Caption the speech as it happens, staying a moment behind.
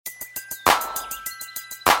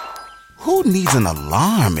Who needs an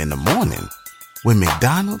alarm in the morning when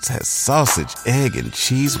McDonald's has sausage, egg, and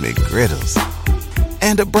cheese McGriddles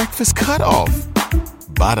and a breakfast cutoff?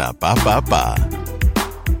 Ba-da-ba-ba-ba.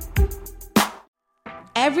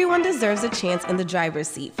 Everyone deserves a chance in the driver's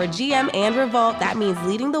seat. For GM and Revolt, that means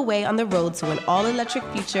leading the way on the road to an all-electric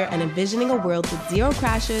future and envisioning a world with zero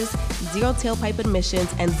crashes, zero tailpipe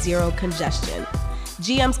emissions, and zero congestion.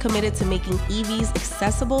 GM's committed to making EVs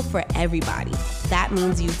accessible for everybody. That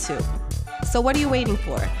means you too. So what are you waiting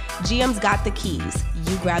for? GM's got the keys.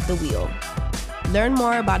 You grab the wheel. Learn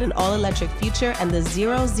more about an all-electric future and the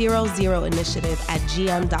 000 initiative at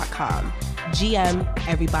gm.com. GM,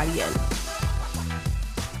 everybody in.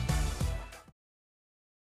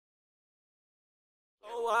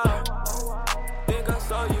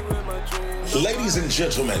 Ladies and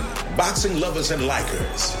gentlemen, boxing lovers and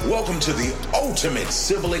likers, welcome to the ultimate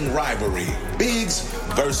sibling rivalry, Biggs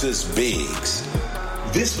versus Biggs.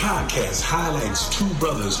 This podcast highlights two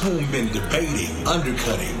brothers who've been debating,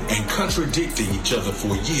 undercutting, and contradicting each other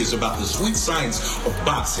for years about the sweet science of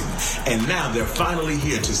boxing, and now they're finally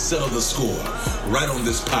here to settle the score right on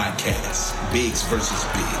this podcast, Biggs versus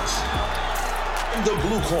Biggs. In the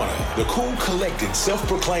blue corner, the cool, collected,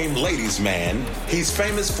 self-proclaimed ladies' man. He's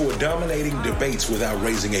famous for dominating debates without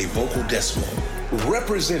raising a vocal decimal.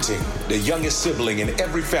 Representing the youngest sibling in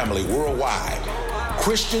every family worldwide,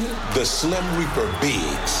 Christian the Slim Reaper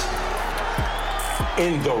Biggs.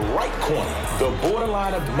 In the right corner, the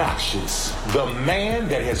borderline obnoxious, the man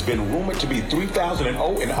that has been rumored to be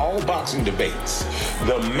 3,000-0 in all boxing debates,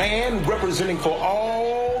 the man representing for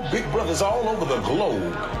all big brothers all over the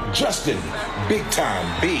globe, Justin Big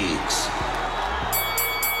Time Biggs.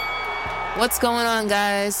 What's going on,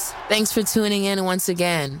 guys? Thanks for tuning in once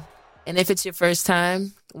again. And if it's your first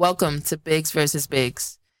time, welcome to Biggs versus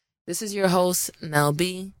Biggs. This is your host, Nell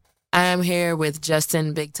B. I am here with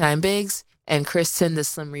Justin Big Time Biggs and Kristen the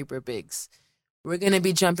Slim Reaper Biggs. We're going to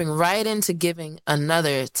be jumping right into giving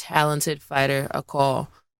another talented fighter a call.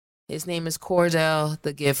 His name is Chordale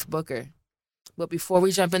the Gift Booker. But before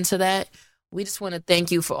we jump into that, we just want to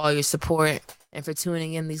thank you for all your support and for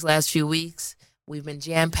tuning in these last few weeks. We've been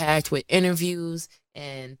jam-packed with interviews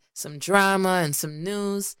and some drama and some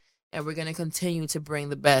news, and we're going to continue to bring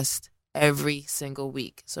the best every single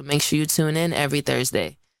week. So make sure you tune in every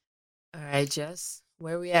Thursday. All right, Jess,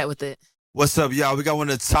 where are we at with it? What's up, y'all? We got one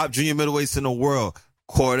of the top junior middleweights in the world,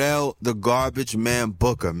 Chordale the Garbage Man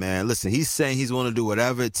Booker, man. Listen, he's saying he's going to do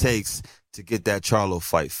whatever it takes to get that Charlo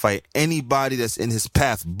fight anybody that's in his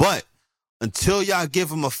path. But until y'all give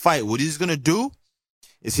him a fight, what he's going to do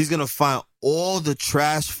is he's going to find all the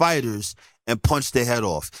trash fighters and punch their head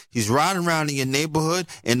off. He's riding around in your neighborhood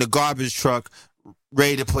in the garbage truck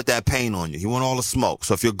ready to put that paint on you. He want all the smoke.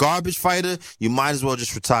 So if you're a garbage fighter, you might as well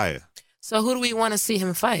just retire. So who do we want to see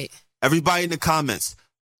him fight? Everybody in the comments,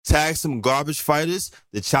 tag some garbage fighters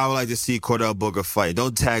that y'all would like to see Chordale Booker fight.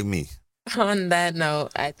 Don't tag me. On that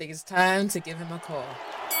note, I think it's time to give him a call.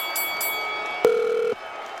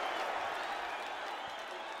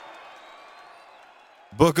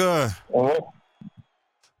 Booker.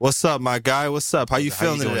 What's up, my guy? What's up? How you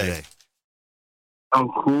feeling today? I'm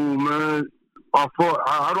cool, man. How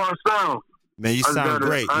do I sound? Man, you sound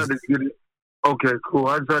great. Okay, cool.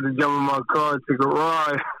 I just had to jump in my car and take a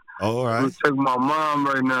ride. All right. I'm take my mom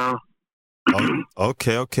right now.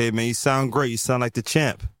 Okay, man. You sound great. You sound like the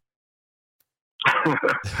champ.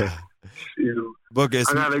 Booker,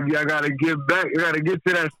 I gotta get back. I gotta get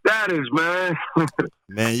to that status, man.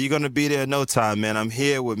 Man, you're gonna be there in no time, man. I'm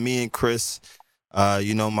here with me and Chris.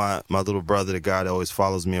 You know my little brother, the guy that always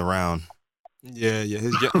follows me around. Yeah,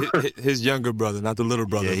 his younger brother, not the little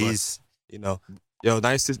brother. Yeah, he's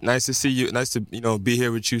nice to see you. Nice to be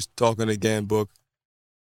here with you talking again, Book.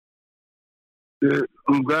 Yeah,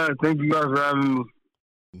 I'm glad. Thank you guys for having me.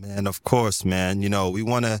 Man, of course, man. We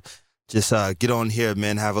want to just get on here,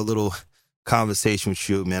 man, have a little conversation with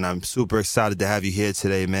you, man. I'm super excited to have you here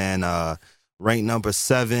today, man. Ranked number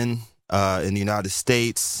 7 in the United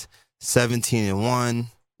States, 17-1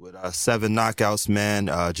 with 7 knockouts,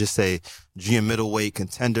 man. Just a junior middleweight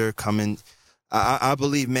contender coming. I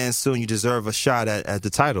believe, man, soon you deserve a shot at the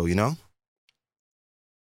title, Yeah,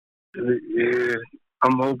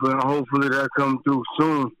 I'm hoping. Hopefully that comes through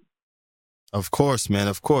soon. Of course, man.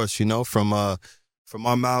 Of course, from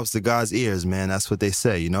our mouths to God's ears, man. That's what they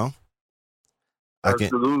say,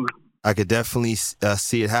 Absolutely. I could definitely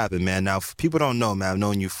see it happen, man. Now, if people don't know, man, I've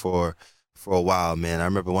known you for a while, man. I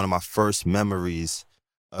remember one of my first memories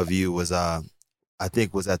of you was, I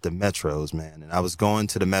think, was at the Metros, man. And I was going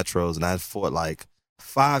to the Metros, and I had fought like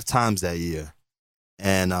 5 times that year.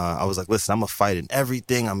 And I was like, listen, I'm going to fight in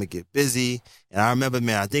everything. I'm going to get busy. And I remember,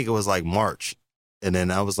 man, I think it was like March. And then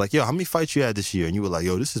I was like, yo, how many fights you had this year? And you were like,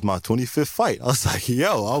 yo, this is my 25th fight. I was like,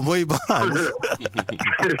 yo, I'm way behind.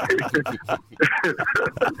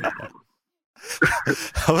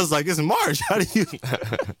 I was like, it's March. How do you do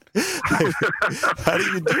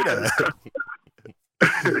that?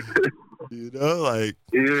 You know, like,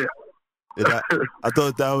 Yeah. I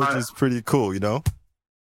thought that was just pretty cool, you know?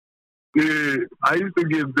 Yeah, I used to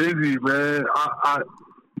get busy, man. I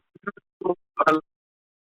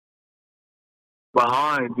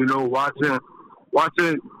behind, you know, watching. I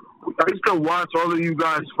used to watch all of you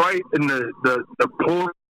guys fight in the pull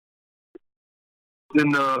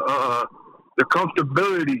and the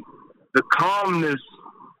comfortability, the calmness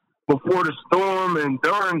before the storm and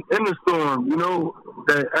in the storm, you know,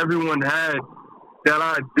 that everyone had that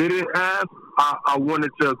I didn't have. I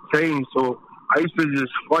wanted to obtain, so I used to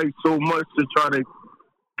just fight so much to try to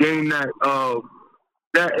gain that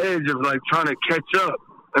edge of like trying to catch up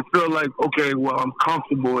and feel like, okay, well, I'm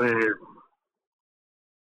comfortable in here.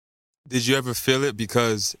 Did you ever feel it?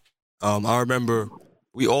 Because I remember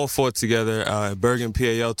we all fought together at Bergen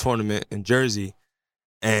PAL tournament in Jersey.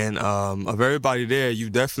 And of everybody there, you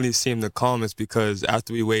definitely seemed the calmest because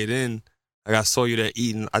after we weighed in, like I saw you there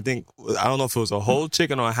eating, I don't know if it was a whole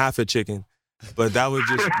chicken or a half a chicken, but that was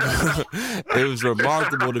just, it was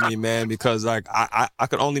remarkable to me, man, because like I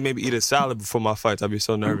could only maybe eat a salad before my fights. I'd be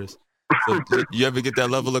so nervous. So, you ever get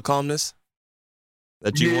that level of calmness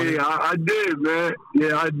that you wanted? Yeah, I did, man.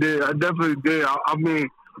 Yeah, I did. I definitely did. I mean,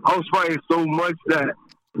 I was fighting so much that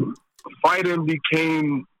fighting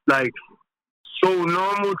became like so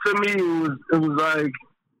normal to me. It was like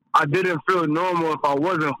I didn't feel normal if I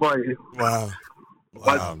wasn't fighting. Wow,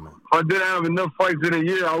 man. If I didn't have enough fights in a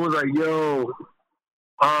year, I was like, yo,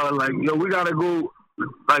 we gotta go.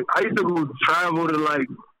 Like, I used to go travel to like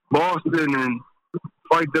Boston and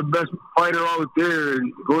fight the best fighter out there,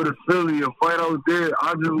 and go to Philly and fight out there.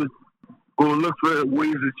 I just was go look for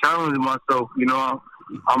ways to challenge myself. You know,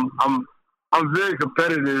 I'm very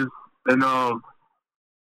competitive, and I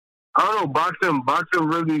don't know, boxing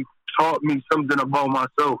really taught me something about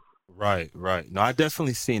myself. Right. No, I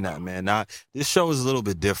definitely seen that, man. Now, this show is a little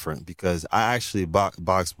bit different because I actually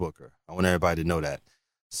box Booker. I want everybody to know that.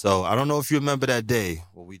 So I don't know if you remember that day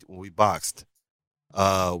when we boxed.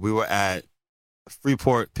 We were at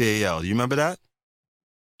Freeport, PAL. You remember that?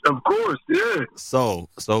 Of course, yeah. So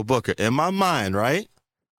Booker, in my mind, right,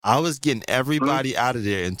 I was getting everybody out of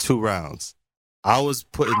there in 2 rounds. I was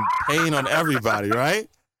putting pain on everybody, right?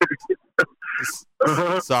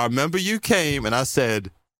 So I remember you came and I said,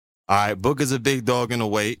 all right, Booker's a big dog in the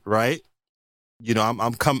weight, right? You know,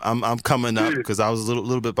 I'm coming up because I was a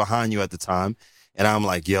little bit behind you at the time. And I'm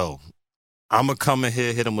like, yo, I'm going to come in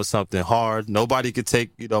here, hit him with something hard. Nobody could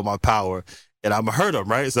take, you know, my power. And I'm going to hurt him,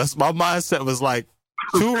 right? So that's my mindset was like,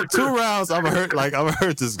 two rounds, I'm going to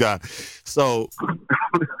hurt this guy. So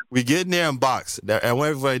we get in there and box. And I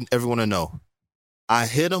want everyone to know, I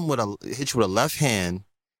hit you with a left hand,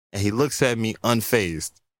 and he looks at me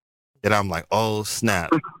unfazed. And I'm like, oh,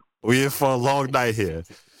 snap. We're in for a long night here.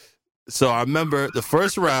 So I remember the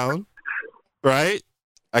first round, right?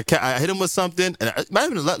 I hit him with something, and it might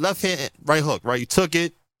have been left hand, right hook, right? You took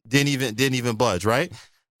it, didn't even budge, right?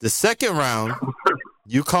 The second round,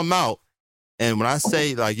 you come out, and when I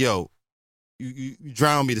say, like, yo, you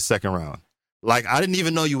drowned me the second round. Like, I didn't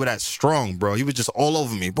even know you were that strong, bro. You were just all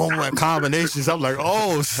over me. Boom, at combinations. I'm like,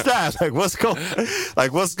 oh, snap. Like, what's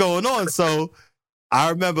going on? So I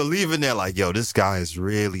remember leaving there like, yo, this guy is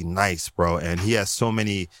really nice, bro. And he has so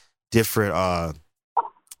many different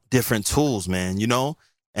tools, man, you know?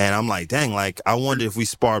 And I'm like, dang, like, I wonder if we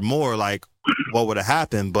sparred more, like, what would have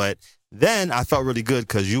happened? But then I felt really good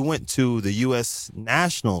because you went to the U.S.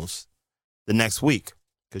 Nationals the next week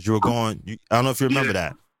because you were going, I don't know if you remember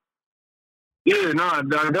that. Yeah, no, I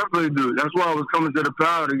definitely do. That's why I was coming to the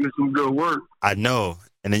Power to get some good work. I know.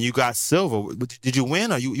 And then you got silver. Did you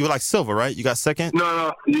win? Or you were like silver, right? You got second?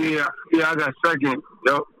 No. Yeah, I got second.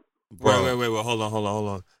 Yep. Wait. Hold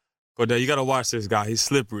on. Chordale, you got to watch this guy. He's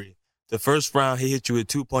slippery. The first round, he hit you with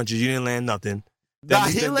 2 punches. You didn't land nothing.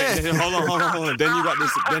 Hold on. Then you got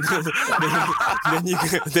this.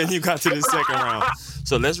 Then you got to the second round.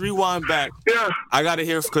 So let's rewind back. Yeah. I gotta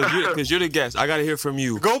hear because you're the guest. I gotta hear from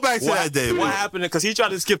you. Go back to that day. What happened? Because he tried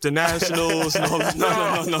to skip the Nationals. No.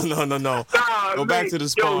 Go back to the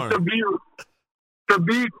sparring. To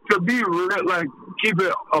be real, like keep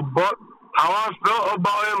it a buck. How I felt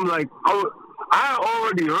about him, like I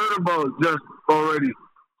already heard about Just already.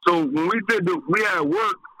 So when we had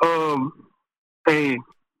work, and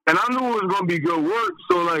I knew it was gonna be good work.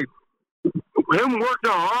 So like him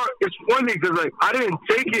working hard, it's funny because, like, I didn't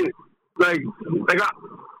take it,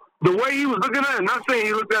 the way he was looking at it, not saying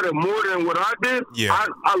he looked at it more than what I did. Yeah.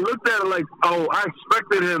 I looked at it like, oh, I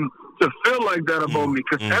expected him to feel like that about me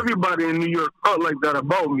because everybody in New York felt like that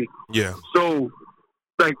about me. Yeah. So,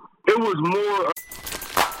 like, it was more.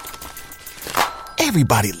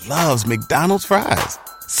 Everybody loves McDonald's fries.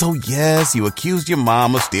 So yes, you accused your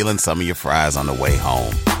mom of stealing some of your fries on the way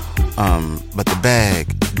home. But the bag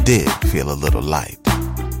did feel a little light.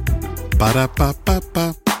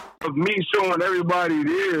 Ba-da-ba-ba-ba. Of me showing everybody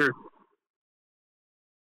there.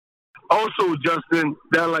 Also, Justin,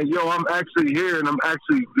 that like, yo, I'm actually here and I'm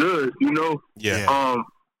actually good, you know? Yeah.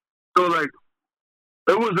 So, like,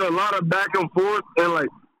 there was a lot of back and forth, and, like,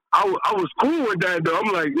 I was cool with that, though.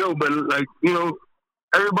 I'm like, yo, but, like, you know,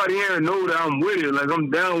 everybody here know that I'm with it. Like,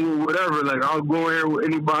 I'm down with whatever. Like, I'll go here with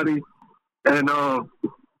anybody. And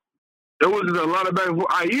there was just a lot of back and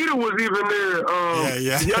forth. Aida was even there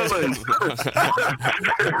yelling.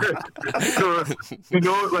 So, you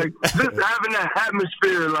know, like, just having that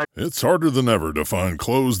atmosphere. Like, it's harder than ever to find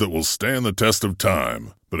clothes that will stand the test of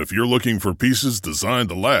time. But if you're looking for pieces designed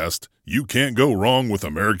to last, you can't go wrong with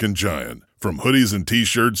American Giant. From hoodies and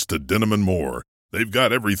T-shirts to denim and more, they've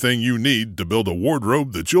got everything you need to build a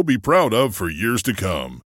wardrobe that you'll be proud of for years to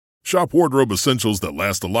come. Shop wardrobe essentials that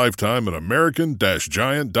last a lifetime at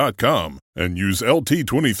American-Giant.com and use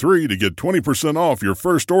LT23 to get 20% off your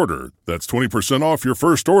first order. That's 20% off your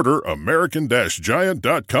first order,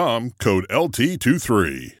 American-Giant.com, code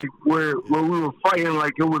LT23. Where we were fighting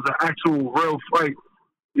like it was an actual real fight,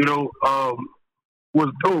 you know, was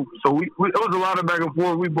dope. So it was a lot of back and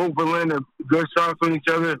forth. We both were landing good shots on each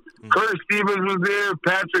other. Curtis Stevens was there,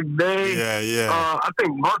 Patrick Day. Yeah. I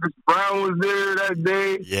think Marcus Brown was there that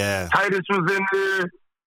day. Yeah. Titus was in there.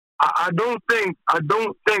 I don't think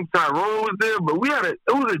Tyrone was there, but it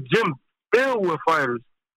was a gym filled with fighters.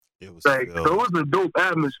 It was like, so it was a dope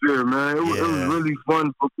atmosphere, man. It was really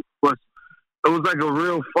fun for us. It was like a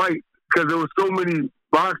real fight because there was so many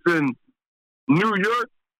boxing. New York,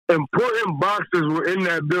 important boxers were in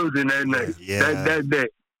that building that night, that day.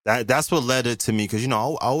 That's what led it to me because, you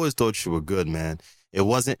know, I always thought you were good, man. It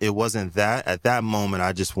wasn't that. At that moment,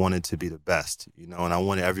 I just wanted to be the best, you know, and I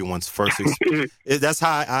wanted everyone's first experience. That's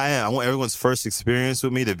how I am. I want everyone's first experience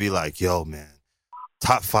with me to be like, yo, man,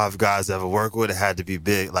 top 5 guys I ever worked with, it had to be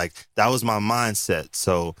big. Like, that was my mindset.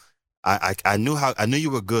 So I knew you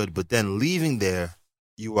were good, but then leaving there,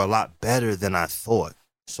 you were a lot better than I thought.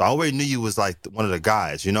 So I already knew you was like one of the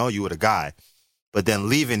guys, you know, you were the guy. But then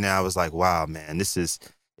leaving there, I was like, wow, man, it's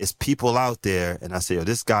people out there. And I said, yo,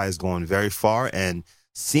 this guy is going very far. And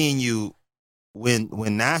seeing you win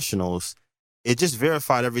nationals, it just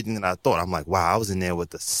verified everything that I thought. I'm like, wow, I was in there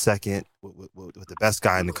with with the best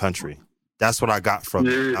guy in the country. That's what I got from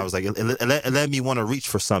it. I was like, it led me want to reach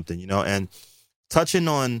for something, you know. And touching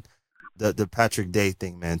on the Patrick Day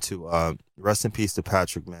thing, man, too. Rest in peace to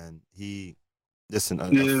Patrick, man. Listen, a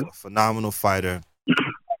phenomenal fighter.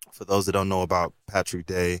 For those that don't know about Patrick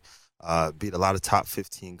Day, beat a lot of top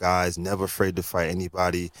 15 guys, never afraid to fight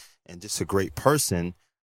anybody, and just a great person.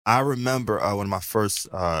 I remember one of my first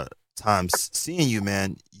times seeing you,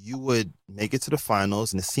 man, you would make it to the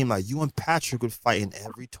finals, and it seemed like you and Patrick would fight in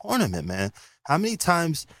every tournament, man. How many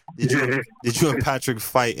times did you and Patrick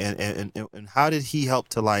fight, and how did he help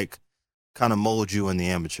to, like, kind of mold you in the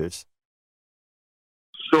amateurs?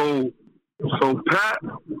 So Pat,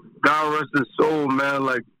 God rest his soul, man.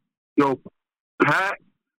 Like, yo, Pat,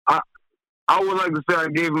 I would like to say I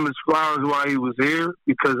gave him his flowers while he was here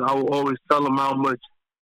because I would always tell him how much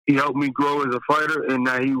he helped me grow as a fighter and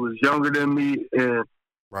that he was younger than me and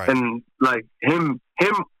like him.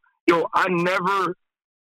 Yo,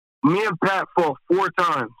 me and Pat fought 4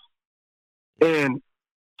 times, and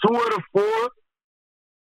 2 of the 4,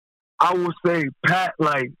 I would say Pat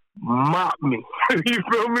like mopped me. You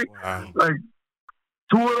feel me? Wow. Like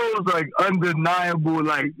 2 of those like undeniable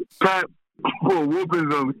like Pat put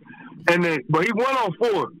whoopings on me, and then but he won on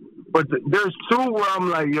 4. But there's 2 where I'm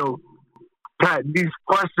like, yo, Pat, these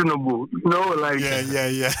questionable, you know, like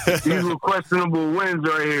these were questionable wins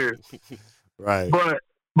right here. Right. But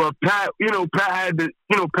Pat, Pat had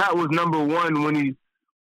Pat was number 1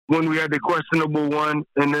 when we had the questionable one,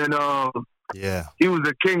 and then he was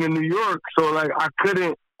a king in New York, so like I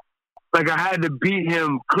couldn't. Like, I had to beat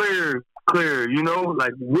him clear, you know,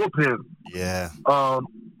 like, whoop him. Yeah. But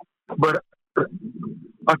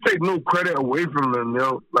I take no credit away from him, you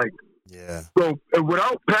know, like. Yeah. So,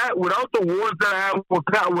 without the wars that I had with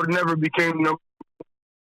Pat, I would have never became number.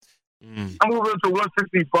 I moved up to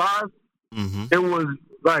 165. It was,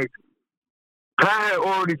 like, Pat had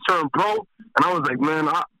already turned pro, and I was like, man,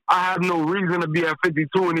 I I have no reason to be at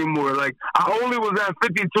 52 anymore. Like, I only was at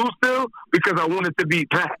 52 still because I wanted to beat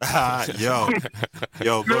Pat. Yo, you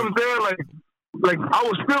know what I'm saying? Like I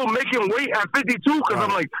was still making weight at 52 because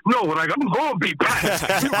I'm like, no, like I'm going to beat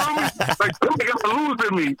Pat. You feel me? Like, somebody got to lose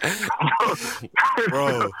to me.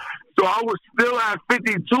 Bro. So I was still at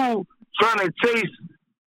 52 trying to chase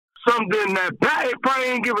something that Pat probably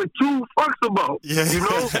ain't give a two fucks about, you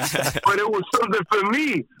know? But it was something for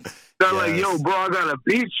me that, like, yo, bro, I got to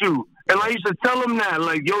beat you. And I used to tell him that,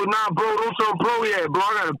 like, yo, nah, bro, don't turn pro yet, bro.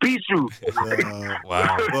 I got to beat you.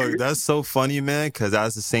 Wow. Look, that's so funny, man, because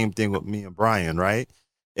that's the same thing with me and Brian, right?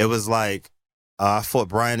 It was like I fought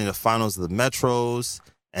Brian in the finals of the Metros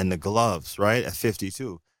and the Gloves, right, at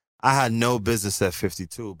 52. I had no business at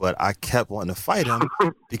 52, but I kept wanting to fight him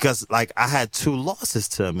because, like, I had 2 losses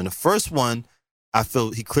to him. And the first one, I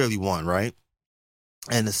feel he clearly won, right?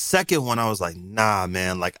 And the second one, I was like, nah,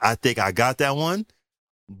 man, like, I think I got that one.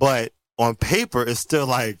 But on paper, it's still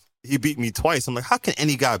like he beat me twice. I'm like, how can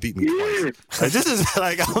any guy beat me twice? Like, this is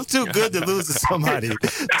like, I'm too good to lose to somebody.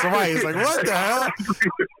 Somebody's like, what the hell?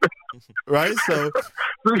 Right? So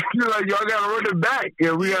you're like, y'all got to run it back.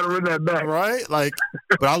 Yeah, we got to run that back. Right? Like,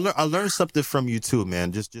 but I learned something from you too,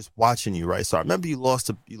 man. Just watching you, right? So I remember you lost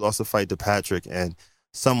a fight to Patrick, and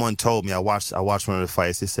someone told me, I watched one of the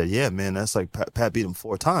fights. They said, yeah, man, that's like Pat beat him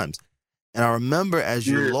 4 times. And I remember as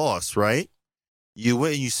you lost, right? You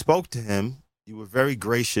went and you spoke to him. You were very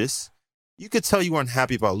gracious. You could tell you weren't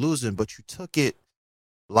happy about losing, but you took it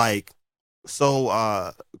like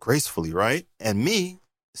so gracefully, right? And me,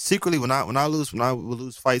 secretly, when I would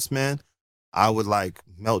lose fights, man, I would like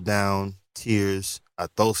melt down, tears. I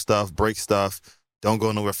throw stuff, break stuff, don't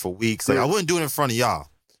go nowhere for weeks. Like, I wouldn't do it in front of y'all,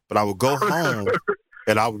 but I would go home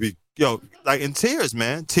and I would be, like in tears,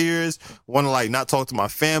 man, tears. Want to like not talk to my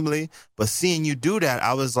family, but seeing you do that,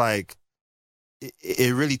 I was like,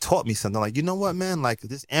 it really taught me something. Like, you know what, man? Like,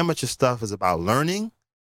 this amateur stuff is about learning,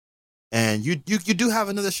 and you do have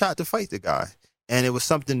another shot to fight the guy. And it was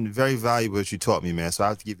something very valuable that you taught me, man. So I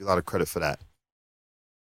have to give you a lot of credit for that.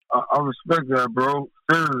 I respect that, bro.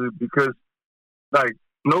 Seriously, because, like,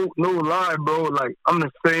 no lie, bro. Like, I'm the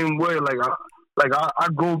same way. Like I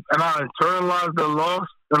go and I internalize the loss,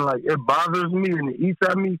 and like it bothers me and it eats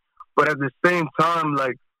at me. But at the same time,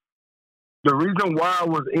 like, the reason why I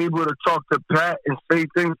was able to talk to Pat and say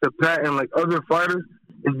things to Pat and like other fighters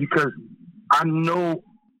is because I know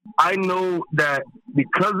that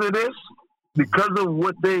because of this, because of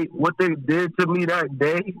what they did to me that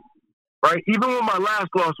day, right? Even with my last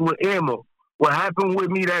loss with Ammo, what happened with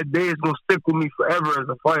me that day is gonna stick with me forever as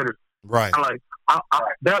a fighter. Right. And like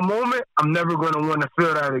that moment, I'm never gonna want to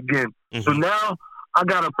feel that again. Mm-hmm. So now I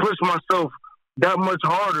gotta push myself that much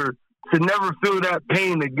harder to never feel that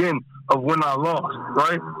pain again of when I lost,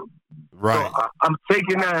 right? Right. So I'm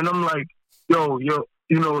taking that and I'm like, yo,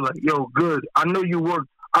 good. I know you worked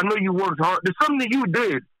hard. There's something that you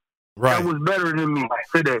did that was better than me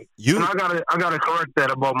today. And I gotta correct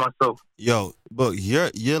that about myself. Yo, but you're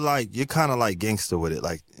kind of like gangster with it.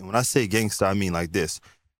 Like, when I say gangster, I mean like this.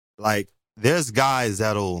 Like, there's guys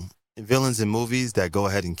villains in movies that go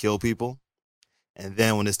ahead and kill people, and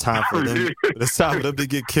then when it's time for them, to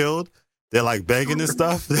get killed, they're like begging and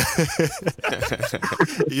stuff.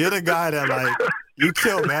 You're the guy that like you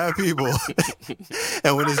kill mad people,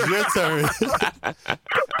 and when it's your turn,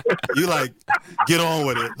 you like get on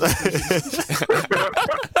with it.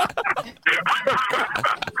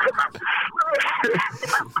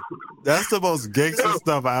 That's the most gangster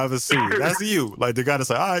stuff I ever seen. That's you, like the guy that's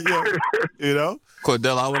like, all right, yeah, you know.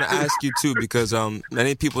 Cordale, I want to ask you too, because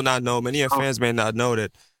many people many of your fans may not know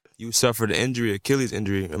that you suffered an injury, Achilles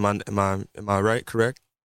injury. Am I right? Correct?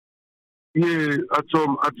 Yeah, I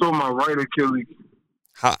told my right Achilles.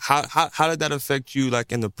 How did that affect you,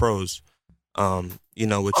 like in the pros? With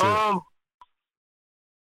your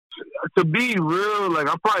to be real, like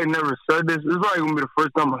I probably never said this. This is probably gonna be the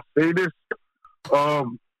first time I say this.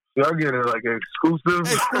 Y'all get it like exclusive.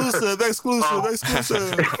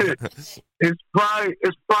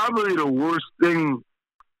 It's probably the worst thing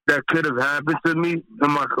that could have happened to me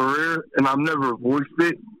in my career, and I've never voiced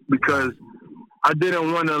it because I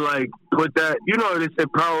didn't want to like put that. You know, they say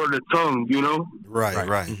power of the tongue. You know, right.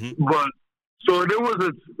 Mm-hmm. But so there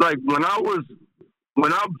was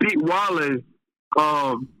when I beat Wale,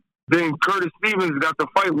 then Curtis Stevens got to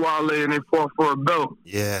fight Wale, and they fought for a belt.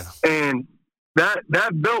 Yeah, and that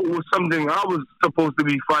belt was something I was supposed to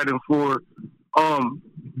be fighting for,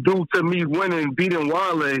 due to me beating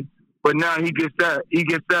Wale. But now he gets that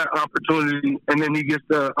opportunity, and then he gets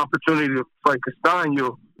the opportunity to fight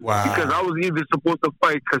Castaño. Wow! Because I was either supposed to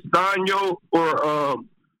fight Castaño or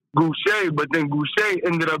Goucher, but then Goucher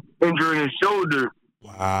ended up injuring his shoulder.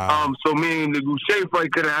 Wow. So me and the Goucher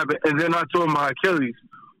fight could have happened, and then I tore my Achilles,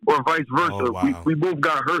 or vice versa. Oh, wow. We both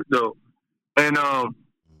got hurt though, and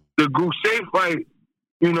the Goucher fight,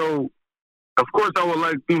 you know, of course I would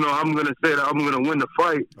like, you know, I'm gonna say that I'm gonna win the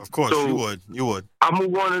fight. Of course, so you would. I'm gonna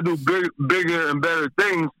want to do bigger and better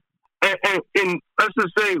things. And let's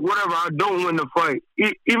just say, whatever, I don't win the fight,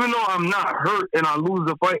 even though I'm not hurt and I lose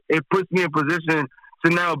the fight, it puts me in position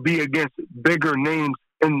to now be against bigger names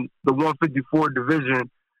in the 154 division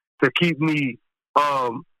to keep me.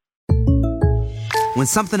 When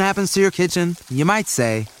something happens to your kitchen, you might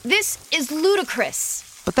say, "This is ludicrous."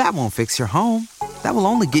 But that won't fix your home. That will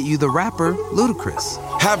only get you the rapper, Ludacris.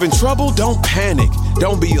 Having trouble? Don't panic.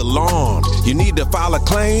 Don't be alarmed. You need to file a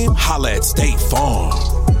claim? Holla at State Farm.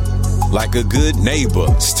 Like a good neighbor,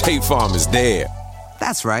 State Farm is there.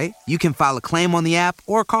 That's right. You can file a claim on the app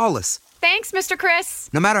or call us. Thanks, Mr. Chris.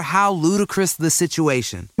 No matter how ludicrous the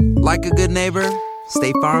situation, like a good neighbor,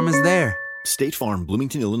 State Farm is there. State Farm,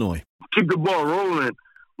 Bloomington, Illinois. Keep the ball rolling.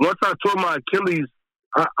 Once I tore my Achilles,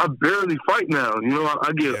 I barely fight now. You know,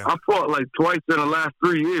 I fought like twice in the last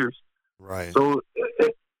 3 years. Right. So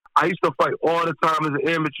I used to fight all the time as an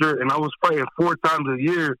amateur, and I was fighting 4 times a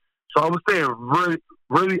year. So I was staying really,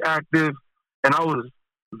 really active, and I was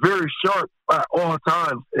very sharp at all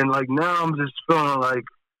times. And like now, I'm just feeling like,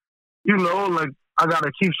 you know, like I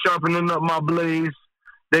gotta keep sharpening up my blades.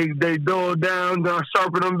 They dull down, gotta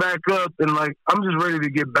sharpen them back up, and like I'm just ready to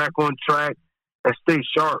get back on track and stay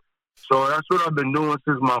sharp. So that's what I've been doing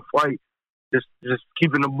since my fight. Just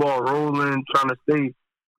keeping the ball rolling, trying to stay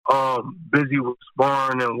busy with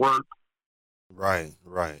sparring and work. Right.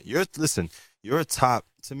 You're a top,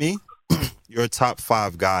 to me, you're a top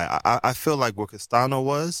 5 guy. I feel like where Castano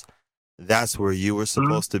was, that's where you were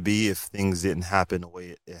supposed to be if things didn't happen the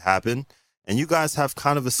way it happened. And you guys have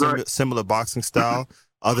kind of a similar boxing style,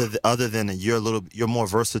 other than you're more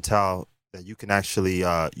versatile, that you can actually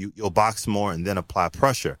you'll box more and then apply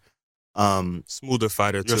pressure. Smoother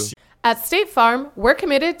fighter too. At State Farm, we're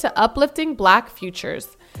committed to uplifting Black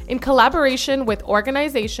futures. In collaboration with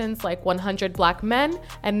organizations like 100 Black Men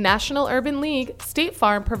and National Urban League, State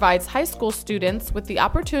Farm provides high school students with the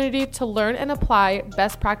opportunity to learn and apply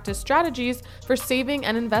best practice strategies for saving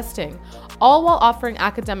and investing, all while offering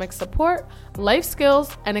academic support, life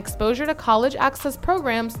skills, and exposure to college access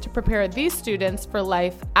programs to prepare these students for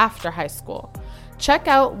life after high school. Check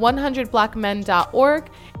out 100blackmen.org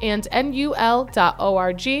and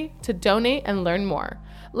nul.org to donate and learn more.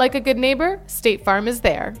 Like a good neighbor, State Farm is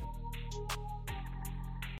there.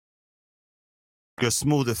 You're a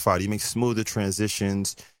smoother fighter. You make smoother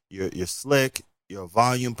transitions. You're slick. You're a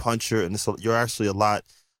volume puncher, and you're actually a lot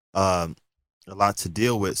to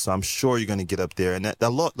deal with. So I'm sure you're going to get up there. And the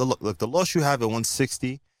loss you have at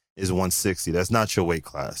 160 is 160. That's not your weight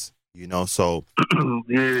class. You know, so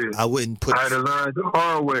yeah, I wouldn't put. I had to learn the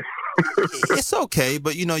hard way. It's okay,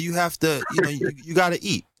 but you know, you have to. You know, you got to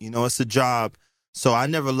eat. You know, it's a job. So I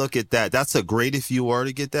never look at that. That's a great if you were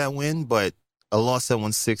to get that win, but a loss at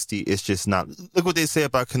 160 is just not. Look what they say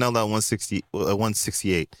about Canelo at 160,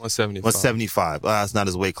 168, 175. It's not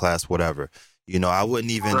his weight class, whatever. You know, I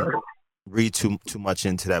wouldn't even read too much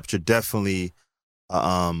into that. But you're definitely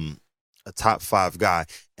a top 5 guy.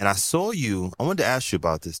 And I saw you. I wanted to ask you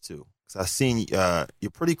about this too, because I seen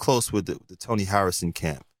you're pretty close with the Tony Harrison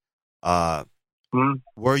camp.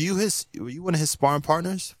 Were you one of his sparring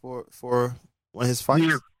partners for one of his fights?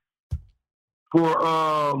 Yeah.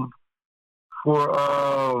 Oh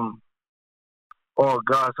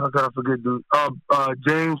gosh, how can I forget, dude?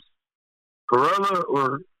 James Perella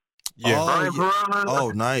or Brian Perella?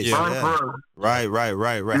 Oh, nice. Brian Yeah.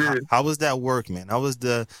 Perella. Right. Yeah. How was that work, man? How was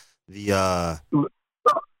the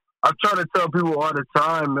I try to tell people all the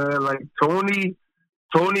time, man. Like Tony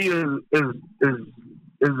is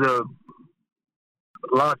a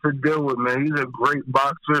lot to deal with, man. He's a great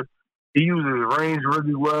boxer. He uses range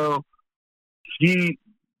really well. He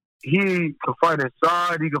can fight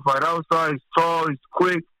inside. He can fight outside. He's tall. He's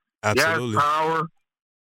quick. Absolutely. He has power.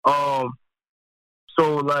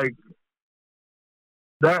 So like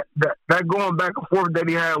that going back and forth that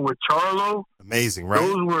he had with Charlo, amazing, right?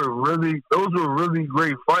 Those were really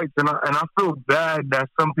great fights, and I feel bad that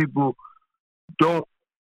some people don't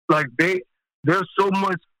like. There's so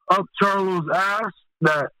much up Charlo's ass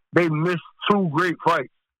that they missed 2 great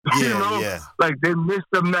fights. Yeah, you know? yeah. Like they missed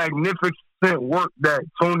the magnificent work that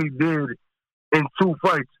Tony did in 2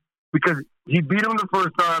 fights, because he beat him the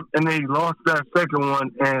first time and then he lost that second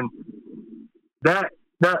one, and that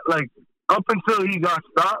like up until he got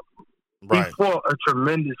stopped, right. He fought a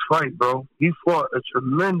tremendous fight, bro. He fought a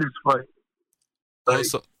tremendous fight. Like,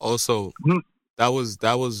 Also, that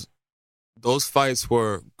was those fights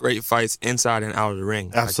were great fights inside and out of the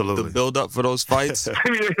ring. Absolutely. Like, the build up for those fights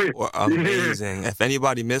were amazing. If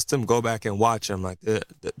anybody missed them, go back and watch them. Like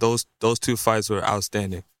those two fights were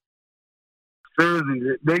outstanding.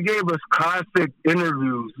 Seriously, they gave us classic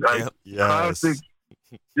interviews, like classic,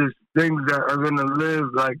 just things that are gonna live.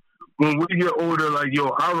 Like when we get older, like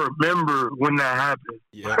I remember when that happened.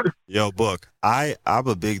 Yeah. Yo, Book, I'm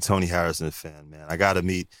a big Tony Harrison fan, man. I got to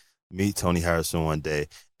meet Tony Harrison one day,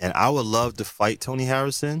 and I would love to fight Tony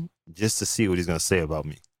Harrison just to see what he's gonna say about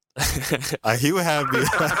me. He would have me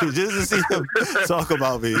just to see him talk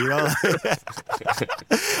about me. You know,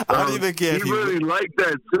 I don't even care. He really liked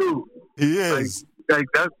that too. He is like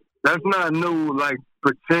that's not no like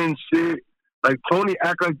pretend shit. Like Tony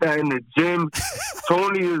act like that in the gym.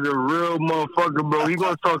 Tony is a real motherfucker, bro. He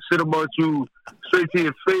gonna talk shit about you straight to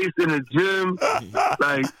your face in the gym.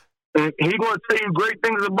 Like, and he gonna tell you great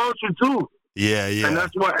things about you too. Yeah. And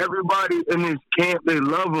that's why everybody in his camp, they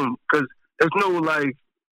love him, because there's no like,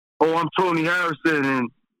 oh, I'm Tony Harrison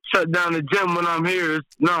and shut down the gym when I'm here.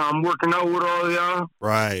 I'm working out with all y'all.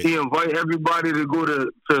 Right. He invite everybody to go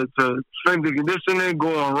to strength and conditioning,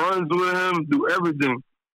 go on runs with him, do everything.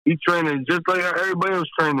 He training just like how everybody else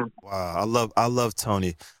training. Wow, I love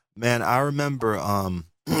Tony, man. I remember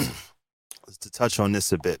to touch on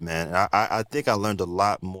this a bit, man. I think I learned a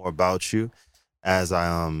lot more about you as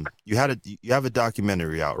you have a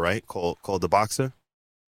documentary out, right? Called The Boxer.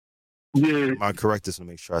 Yeah. Am I correct? Just to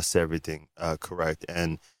make sure I say everything correct.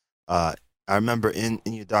 And I remember in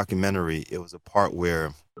your documentary, it was a part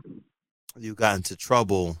where you got into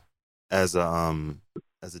trouble as a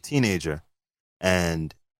teenager,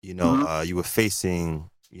 and you were facing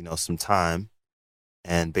some time,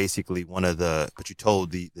 and basically but you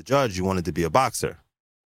told the judge you wanted to be a boxer,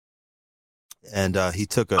 and he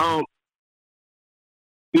took a.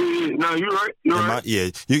 Yeah, no, you're right. You're right.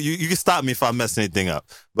 You can stop me if I mess anything up.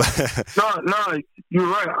 But no, you're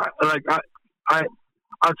right.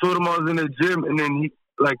 I told him I was in the gym, and then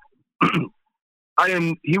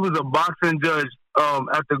he was a boxing judge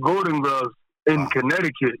at the Golden Gloves in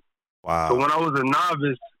Connecticut. Wow. So when I was a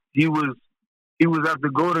novice, he was at the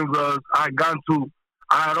Golden Gloves. I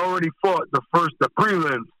had already fought the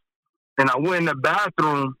prelims, and I went in the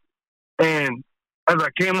bathroom, and as I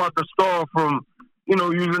came out the stall from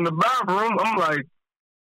using the bathroom, I'm like,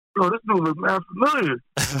 yo, this dude looks mad familiar.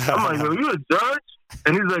 I'm like, yo, you a judge?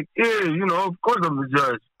 And he's like, yeah, of course I'm the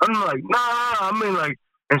judge. I'm like, nah, I mean, like,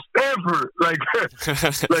 in Stanford, like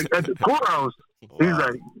at the courthouse. Wow. He's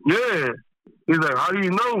like, yeah. He's like, how do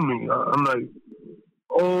you know me? I'm like,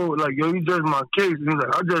 oh, like, yo, you judge my case. And he's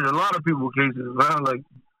like, I judge a lot of people's cases, man. Like,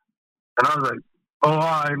 and I was like, oh,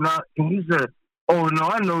 all right, not. And he said, oh, no,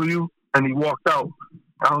 I know you. And he walked out.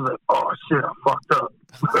 I was like, oh, shit, I fucked up.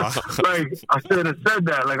 Like, I shouldn't have said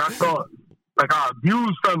that. Like, I thought, like, I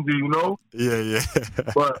abused something, Yeah.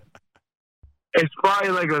 But it's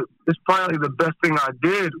probably the best thing I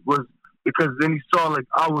did was because then he saw, like,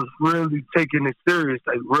 I was really taking it serious,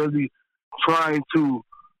 like, really trying to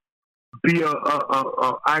be a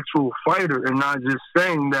actual fighter and not just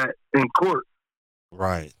saying that in court.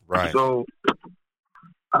 Right. So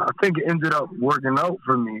I think it ended up working out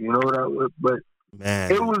for me, but man,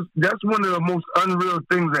 that's one of the most unreal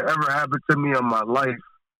things that ever happened to me in my life.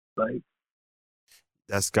 Like,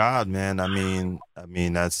 that's God, man. I mean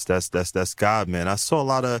that's God, man. I saw a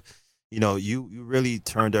lot of, you really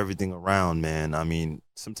turned everything around, man. I mean,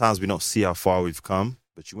 sometimes we don't see how far we've come,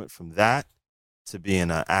 but you went from that to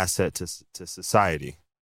being an asset to society,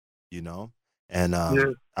 And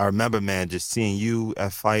I remember, man, just seeing you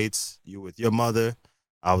at fights. You with your mother,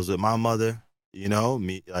 I was with my mother.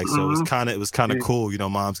 Me, like, so it was kind of cool.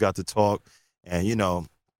 Moms got to talk, and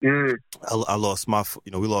I lost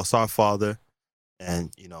we lost our father,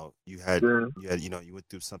 and you went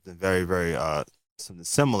through something very, very something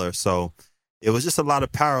similar. So it was just a lot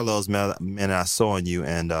of parallels, man. I saw in you,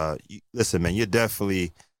 and listen, man, you're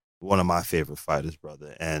definitely one of my favorite fighters,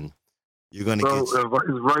 brother, and you're gonna get. It's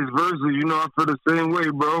vice versa, I feel the same way,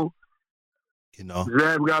 bro.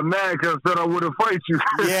 Zab got mad because I said I wouldn't fight you.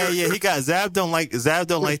 Yeah, he got Zab don't like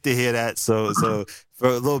to hear that. So for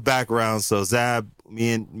a little background, so Zab,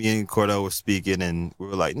 me and Chordale were speaking, and we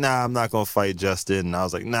were like, nah, I'm not gonna fight Justin, and I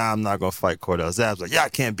was like, nah, I'm not gonna fight Chordale. Zab's like, yeah, I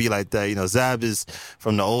can't be like that. Zab is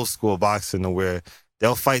from the old school boxing where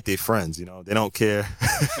they'll fight their friends. They don't care.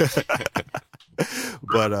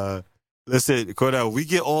 But listen, Chordale, we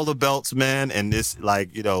get all the belts, man, and it's like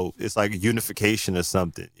it's like a unification or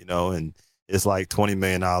something, and it's like $20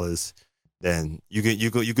 million. Then you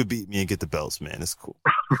could beat me and get the belts, man. It's cool.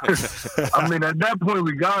 I mean, at that point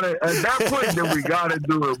we got it. At that point, then we gotta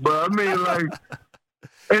do it. But I mean, like,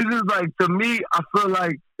 it's just like, to me, I feel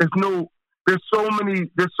like there's so many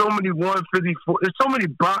 154. There's so many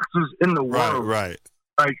boxers in the world. Right.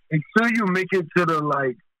 Like, until you make it to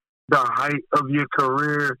the height of your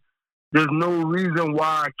career, there's no reason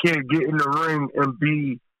why I can't get in the ring and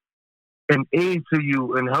be an aid to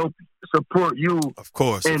you and help support you. Of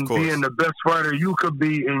course. Being the best fighter you could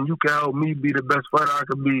be, and you can help me be the best fighter I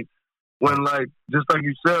could be. When, like, just like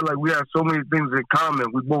you said, like, we have so many things in common.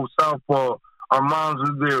 We both southpaw. Our moms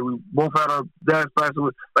were there. We both had our dads pass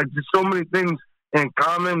away. Like, there's so many things in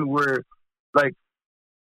common where, like,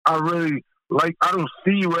 I really, like, I don't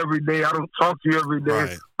see you every day. I don't talk to you every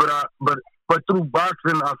day. Right. But through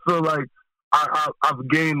boxing, I feel like I've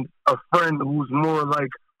gained a friend who's more like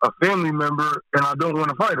a family member, and I don't want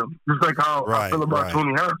to fight him. Just like how I feel about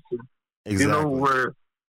Tony Harrison. Exactly. You know, where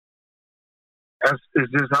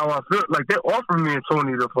it's just how I feel. Like, they offered me and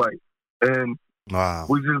Tony to fight, and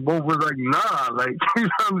we just both was like, nah. Like, you know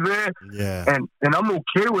what I'm saying? Yeah. And I'm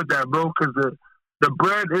okay with that, bro, because the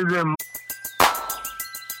bread isn't.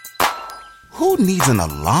 Who needs an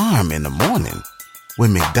alarm in the morning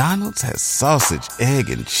when McDonald's has sausage, egg,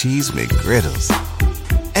 and cheese McGriddles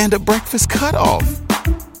and a breakfast cutoff?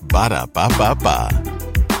 Ba-da-ba-ba-ba.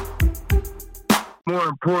 More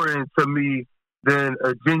important to me than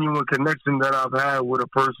a genuine connection that I've had with a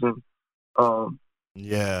person.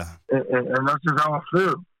 Yeah. And that's just how I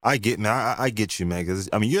feel. I get, man. I get you, man. Because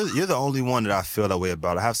I mean, you're the only one that I feel that way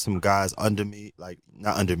about. I have some guys under me, like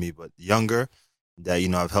not under me, but younger, that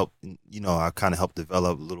I've helped. I kind of helped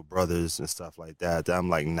develop little brothers and stuff like that. That I'm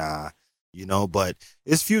like, nah, But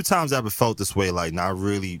it's few times I've felt this way, like, nah, I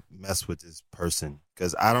really mess with this person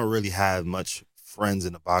because I don't really have much friends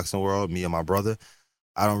in the boxing world. Me and my brother,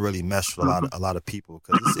 I don't really mesh with a lot of people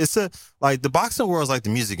because it's the boxing world is like the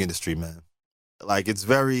music industry, man. Like, it's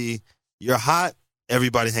very, you're hot,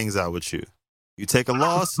 everybody hangs out with you. You take a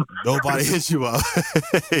loss, nobody hits you up.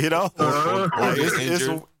 Like,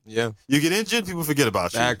 injured. Yeah. You get injured, people forget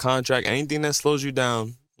about you. Bad contract, anything that slows you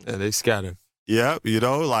down, they scatter. Yeah,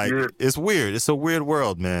 it's weird. It's a weird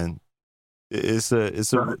world, man. It's a.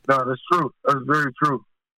 No, that's true. That's very true.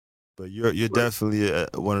 But you're definitely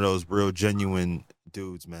one of those real genuine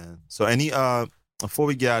dudes, man. So before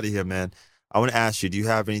we get out of here, man, I want to ask you, do you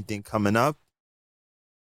have anything coming up?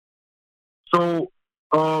 So,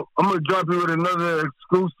 I'm going to drop you with another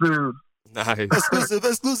exclusive. Nice. Exclusive.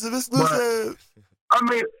 But, I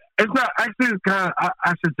mean, it's not, actually, it's kind of,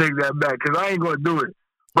 I should take that back because I ain't going to do it.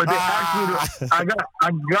 But they actually,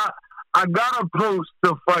 I got approached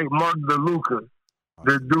to fight Mark DeLuca,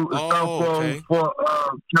 the dude, southpaw for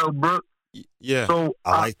Kell Brook. Yeah, so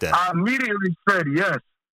I like that. I immediately said yes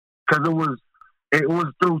because it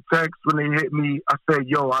was through text when they hit me. I said,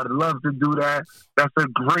 yo, I'd love to do that. That's a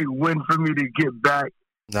great win for me to get back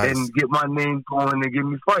and get my name going and get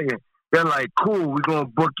me fighting. They're like, cool, we're going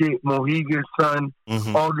to book it, Mohegan Sun,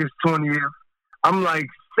 August 20th. I'm like,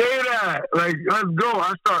 say that. Like, let's go.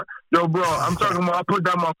 Yo, bro, I'm talking about I put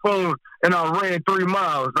down my phone and I ran 3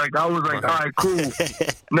 miles. Like, I was like, all right, cool.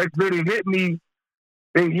 Next day they hit me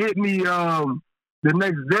the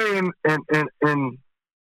next day and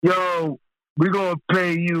yo, we gonna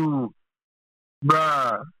pay you,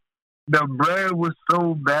 bruh. The bread was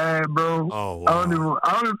so bad, bro. Oh, wow.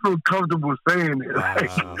 I don't even feel comfortable saying it.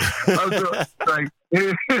 Like,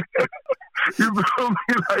 you feel me?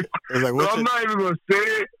 Like, so I'm not even gonna say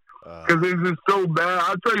it because it's just so bad.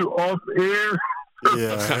 I'll tell you off air.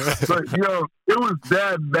 Yeah. But yo, it was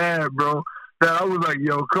that bad, bro. That I was like,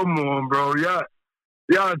 yo, come on, bro.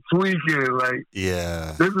 Y'all tweaking. Like,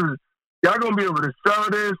 yeah. Y'all gonna be able to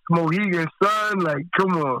sell this Mohegan Sun? Like,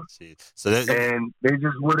 come on. And they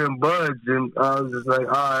just wouldn't budge, and I was just like,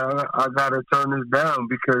 all right, I gotta turn this down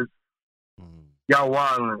because y'all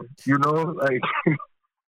wildin', like.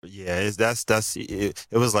 Yeah,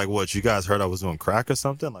 it was like, what, you guys heard I was doing crack or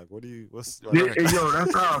something? Like, what's like, yo,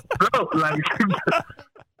 that's how I felt.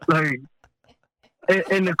 Like,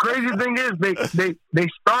 and the crazy thing is they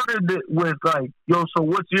started it with like, yo, so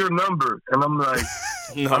what's your number? And I'm like,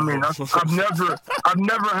 no. I mean, I've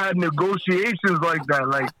never had negotiations like that.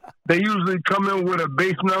 Like, they usually come in with a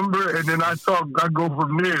base number and then I go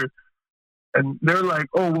from there. And they're like,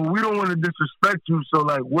 oh, well, we don't want to disrespect you, so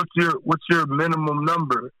like, what's your minimum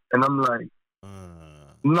number? And I'm like,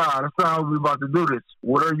 nah, that's not how we about to do this.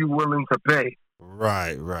 What are you willing to pay?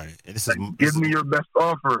 Right. And this is give me your best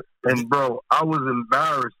offer. And bro, I was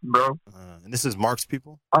embarrassed, bro. And this is Mark's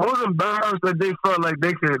people? I was embarrassed that they felt like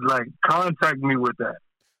they could like contact me with that.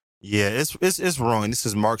 Yeah, it's wrong. This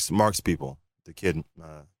is Mark's people, the kid.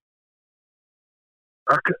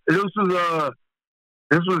 This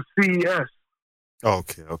was CES.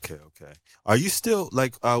 Okay. Are you still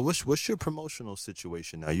like what's your promotional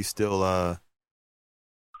situation now? You still I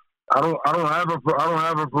don't have a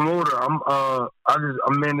promoter. I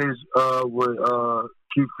manage with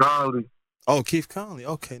Keith Conley. Oh, Keith Conley.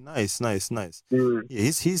 Okay, nice. Yeah,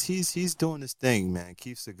 He's doing his thing, man.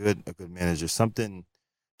 Keith's a good manager.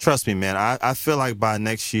 Trust me, man. I feel like by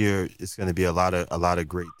next year it's gonna be a lot of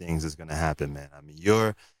great things that's gonna happen, man. I mean,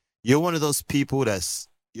 you're one of those people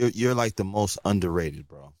you're like the most underrated,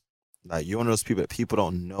 bro. Like you're one of those people that people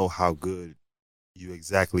don't know how good you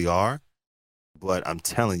exactly are. But I'm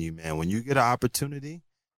telling you, man, when you get an opportunity,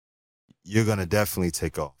 you're gonna definitely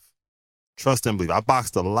take off. Trust and believe. I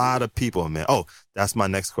boxed a lot of people, man. Oh, that's my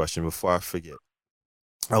next question before I forget.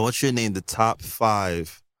 I want you to name the top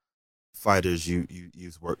 5 fighters you've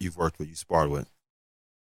worked with, you sparred with.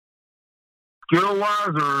 skill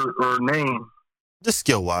wise or name. Just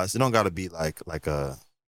skill wise. It don't gotta be like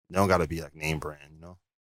name brand, you know.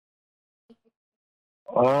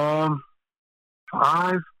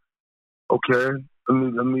 5. Okay.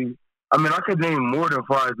 Let me. I mean, I could name more than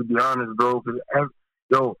 5 to be honest, bro. Cause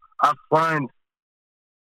I find,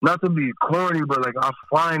 not to be corny, but like I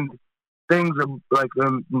find things like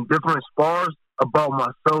in different spars about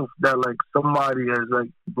myself that like somebody has like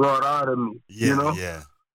brought out of me. Yeah, you know. Yeah.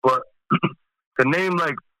 But to name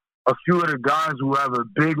like a few of the guys who have a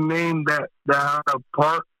big name that have a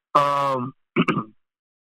part.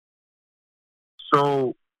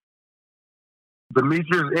 So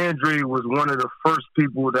Demetrius Andre was one of the first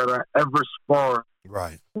people that I ever sparred.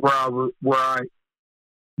 Right. Where I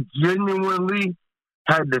genuinely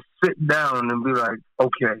had to sit down and be like,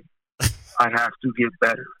 okay, I have to get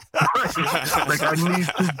better. Like I need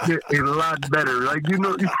to get a lot better. Like you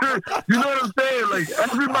know what I'm saying? Like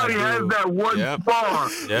everybody has that one spar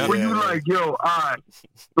where you like, yo,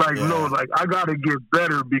 no, like I gotta get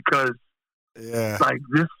better because like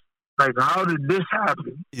this. Like, how did this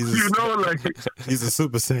happen? He's a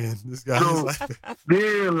Super Saiyan. This guy.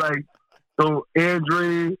 So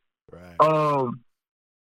Andre, right.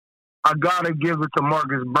 I gotta give it to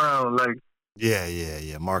Marcus Brown. Like, yeah,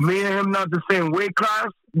 Marcus. Me and him not the same weight class,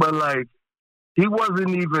 but like, he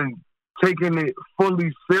wasn't even taking it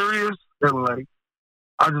fully serious. And like,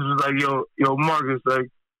 I just was like, yo, Marcus, like,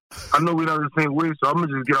 I know we're not the same weight, so I'm gonna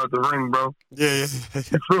just get out the ring, bro. Yeah.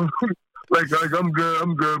 Like I'm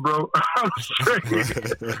good, bro. I'm straight.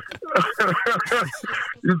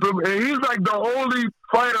 You feel me? And he's like the only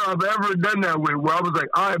fighter I've ever done that with, where I was like,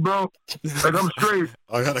 all right, bro, like I'm straight.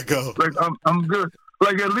 I gotta go. Like I'm good.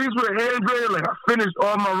 Like at least with Andre, like I finished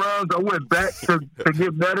all my rounds. I went back to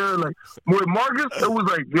get better. Like with Marcus, it was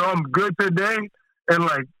like, yo, I'm good today, and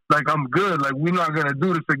like I'm good. Like we're not gonna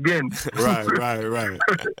do this again. Right.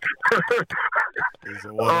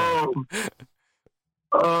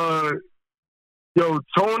 Yo,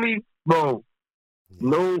 Tony, bro.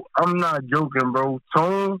 No, I'm not joking, bro.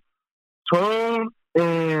 Tone,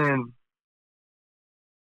 and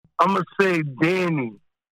I'm gonna say Danny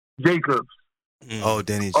Jacobs. Oh,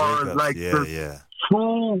 Danny Jacobs. Are like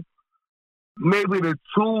maybe the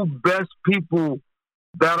two best people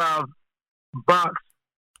that I've boxed.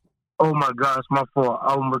 Oh my God, it's my fault.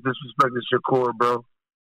 I almost disrespected Shakur, bro.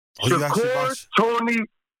 Shakur,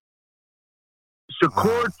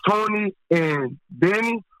 Tony, and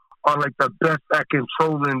Danny are like the best at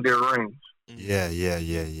controlling their range. Yeah.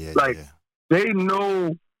 Like they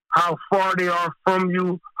know how far they are from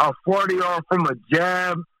you, how far they are from a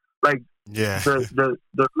jab. Like the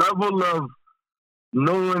level of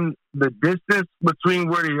knowing the distance between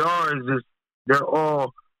where they are is just, they're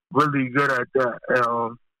all really good at that.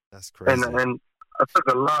 That's crazy. And I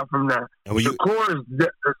took a lot from that. And the core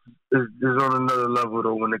is on another level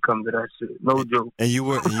though when it comes to that shit. No joke. And you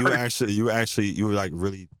were like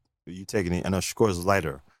really, you taking it. I know Shakur's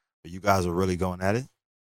lighter, but you guys were really going at it.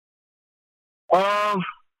 I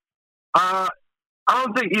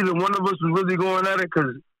don't think either one of us was really going at it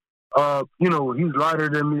because, he's lighter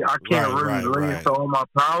than me. I can't really lay into all my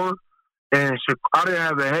power, and I didn't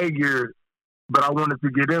have a headgear, but I wanted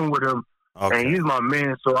to get in with him. Okay. And he's my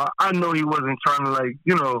man, so I know he wasn't trying to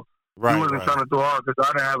he wasn't trying to throw hard because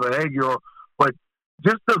I didn't have a headgear on. But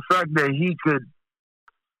just the fact that he could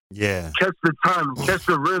catch the time, catch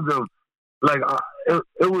the rhythm,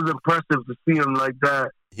 it was impressive to see him like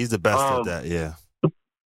that. He's the best at that, yeah.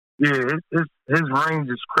 Yeah, his range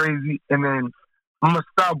is crazy. And then I'm going to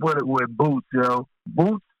stop with it with Boots, yo.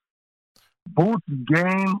 Boots'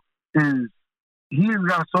 game is, he's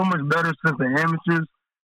got so much better since the amateurs.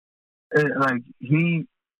 He's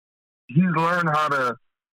learned how to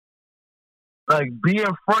be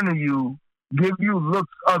in front of you, give you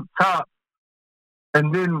looks up top,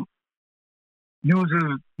 and then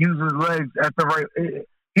uses legs at the right.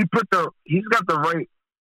 He's got the right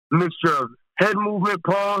mixture of head movement,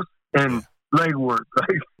 pause, and leg work.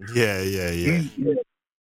 Like Yeah.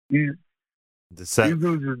 These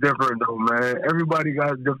dudes is different though, man. Everybody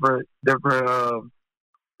got different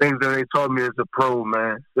things that they taught me as a pro,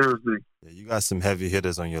 man. Seriously. Yeah, you got some heavy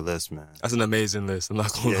hitters on your list, man. That's an amazing list. I'm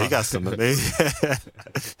not gonna lie. You got some amazing.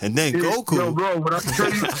 And then Goku. Yo, bro, when I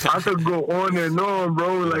tell you, I could go on and on,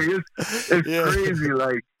 bro. Like it's crazy.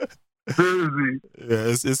 Like seriously.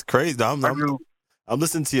 Yeah, it's crazy. I'm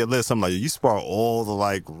listening to your list. I'm like, you spar all the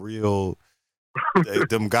like real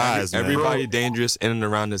them guys. Everybody dangerous in and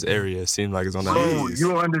around this area. It seems like it's on the bro, you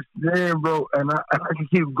don't understand, bro. And I can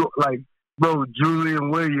keep going. Like, bro,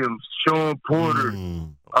 Julian Williams, Sean Porter.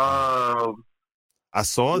 I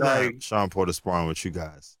saw that Sean Porter sparring with you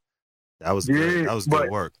guys. That was good. That was good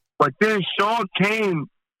work. But then Sean came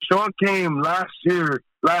last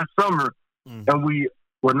summer, and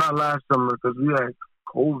not last summer because we had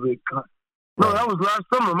COVID. No, that was last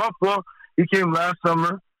summer. My fault. He came last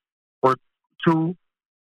summer or two,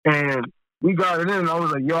 and we got it in. I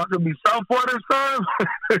was like, yo, I could be Southpaw this time.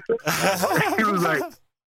 He was like,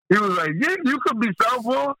 yeah, you could be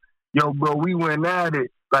Southpaw. Yo, bro, we went at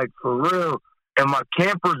it, like, for real. And my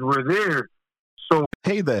campers were there. So,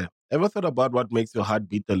 hey there. Ever thought about what makes your heart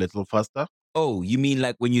beat a little faster? Oh, you mean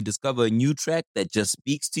like when you discover a new track that just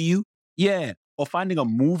speaks to you? Yeah, or finding a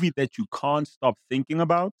movie that you can't stop thinking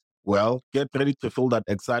about? Well, get ready to feel that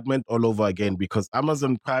excitement all over again because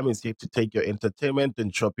Amazon Prime is here to take your entertainment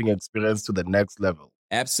and shopping experience to the next level.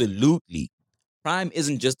 Absolutely. Prime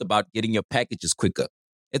isn't just about getting your packages quicker.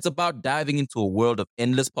 It's about diving into a world of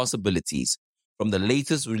endless possibilities, from the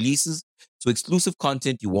latest releases to exclusive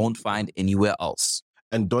content you won't find anywhere else.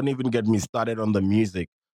 And don't even get me started on the music.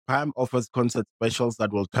 Prime offers concert specials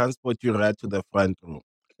that will transport you right to the front room.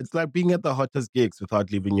 It's like being at the hottest gigs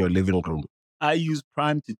without leaving your living room. I use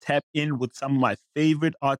Prime to tap in with some of my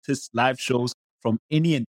favorite artists' live shows from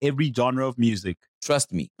any and every genre of music.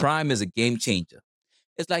 Trust me, Prime is a game changer.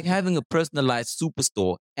 It's like having a personalized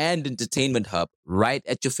superstore and entertainment hub right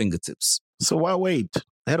at your fingertips. So why wait?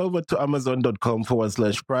 Head over to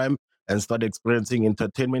amazon.com/Prime and start experiencing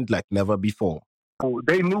entertainment like never before.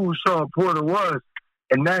 They knew who Sean Porter was.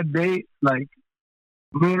 And that day, like,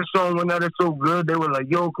 me and Sean went at it so good, they were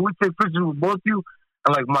like, yo, can we take pictures with both of you?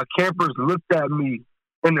 And, like, my campers looked at me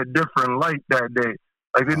in a different light that day.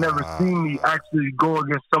 Like, they never seen me actually go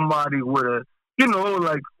against somebody with a,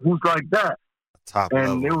 like, who's like that. Top and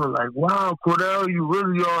level. They were like, wow, Chordale, you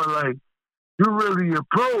really are, like, you're really a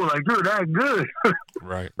pro. Like, you're that good.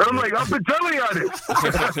 Right. And I'm like, I've been telling y'all this.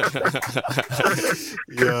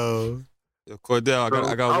 Yo, Chordale,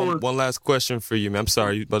 I got one last question for you, man. I'm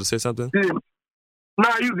sorry, you about to say something? Yeah.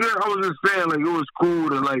 Nah, you good. I was just saying, like, it was cool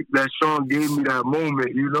to, like, that Sean gave me that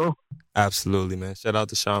moment, Absolutely, man. Shout out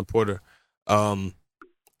to Sean Porter.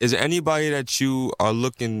 Is there anybody that you are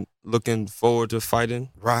looking forward to fighting?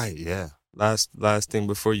 Right, yeah. Last thing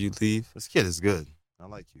before you leave. This kid is good. I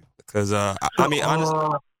like you. Because, I mean,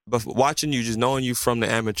 honestly, but watching you, just knowing you from the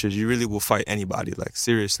amateurs, you really will fight anybody. Like,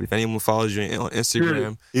 seriously, if anyone follows you on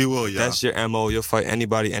Instagram, he will, yeah. That's your MO. You'll fight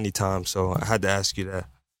anybody, anytime. So I had to ask you that.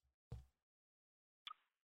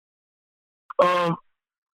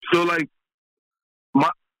 So, like,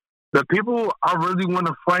 the people I really want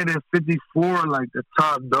to fight at 54, like, the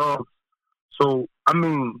top dogs. So, I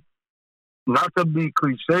mean, not to be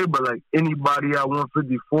cliche, but, like, anybody at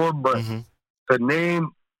 154, but the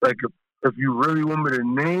name, like, if you really want me to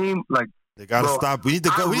name, like, they gotta stop. We need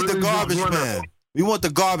the garbage man. We want the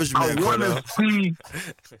garbage man. I want to see,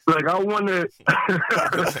 like, I want to.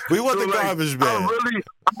 We want the garbage man. I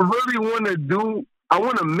really want to do. I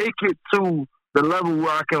want to make it to the level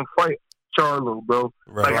where I can fight Charlo, bro.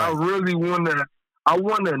 Right. Like, I really want to. I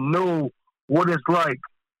want to know what it's like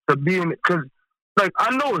to be in it, because, like,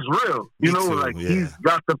 I know it's real. Like, he's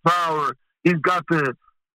got the power. He's got the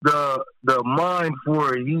mind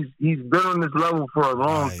for it. He's been on this level for a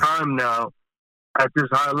long time now, at this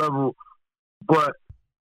high level. But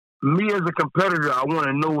me as a competitor, I want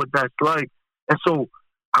to know what that's like. And so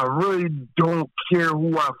I really don't care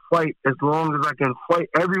who I fight as long as I can fight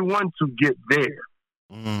everyone to get there.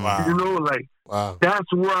 Wow.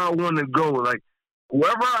 That's where I want to go. Like,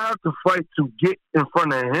 whoever I have to fight to get in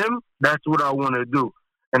front of him, that's what I want to do.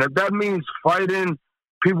 And if that means fighting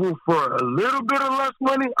people for a little bit of less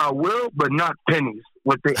money, I will, but not pennies,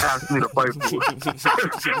 what they ask me to fight for.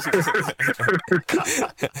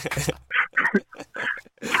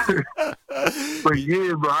 But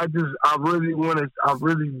yeah, bro, I really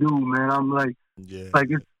do, man. I'm like, like,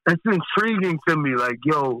 it's intriguing to me. Like,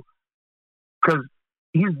 yo, because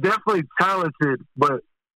he's definitely talented, but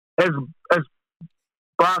as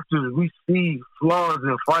boxers, we see flaws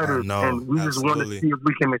in fighters, and we just want to see if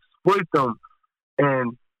we can exploit them.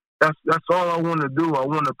 And that's all I want to do. I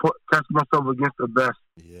want to test myself against the best.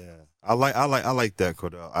 Yeah, I like that,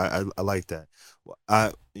 Chordale. I like that.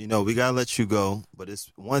 We gotta let you go, but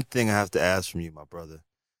it's one thing I have to ask from you, my brother.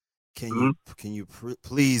 Can you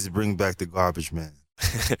please bring back the Garbage Man?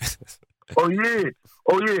 Oh yeah,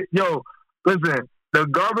 yo, listen. The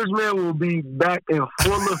Garbage Man will be back in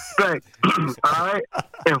full effect. All right,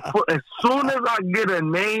 as soon as I get a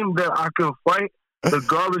name that I can fight, the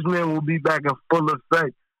Garbage Man will be back in full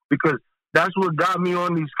effect, because that's what got me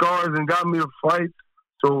on these cars and got me a fight.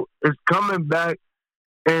 So it's coming back,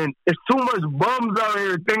 and it's too much bums out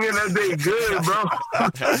here thinking that they good,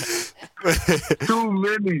 bro. Too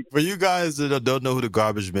many. For you guys that don't know who the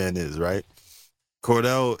Garbage Man is, right?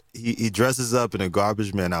 Chordale, he dresses up in a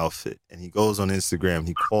Garbage Man outfit, and he goes on Instagram.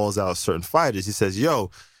 He calls out certain fighters. He says,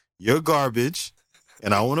 yo, you're garbage,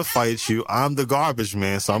 and I want to fight you. I'm the Garbage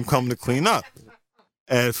Man, so I'm coming to clean up.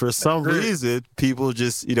 And for some reason, people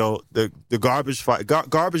just, the garbage fight,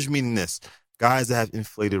 garbage meaning this, guys that have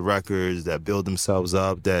inflated records, that build themselves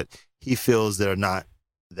up, that he feels that are not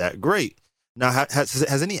that great. Now,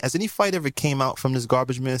 has any fight ever came out from this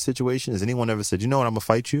Garbage Man situation? Has anyone ever said, you know what, I'm going to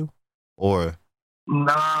fight you? Or...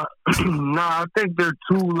 Nah, I think they're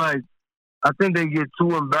I think they get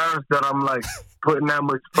too embarrassed that I'm like putting that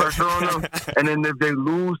much pressure on them. And then if they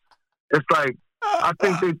lose, it's like, I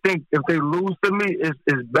think they think if they lose to me, it's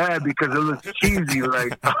bad because it looks cheesy.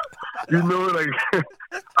 Like, like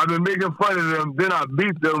I've been making fun of them, then I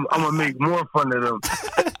beat them, I'm going to make more fun of them.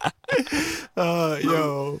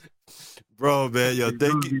 Yo, bro, man, yo,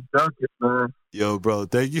 thank you. Man. Yo, bro,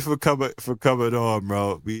 thank you for coming on,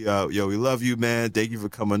 bro. We love you, man. Thank you for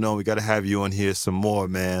coming on. We got to have you on here some more,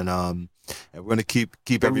 man. And we're gonna keep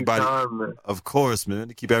everybody, of course, man,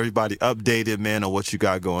 to keep everybody updated, man, on what you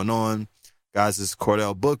got going on, guys. This is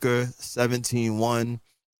Chordale Booker, 17-1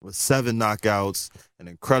 with 7 knockouts, an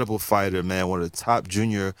incredible fighter, man. One of the top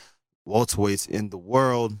junior welterweights in the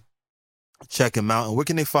world. Check him out. And where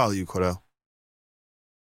can they follow you, Chordale?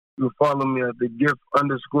 You can follow me at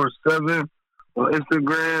thegift_7 on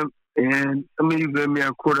Instagram, and you get me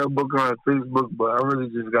on Chordale Booker on Facebook, but I really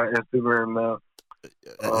just got Instagram now.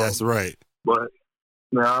 That's right. But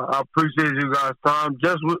man, I appreciate you guys' time.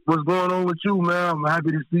 Just what's going on with you, man? I'm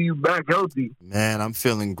happy to see you back healthy. Man, I'm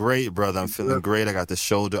feeling great, brother. I'm feeling great. I got the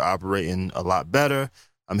shoulder operating a lot better.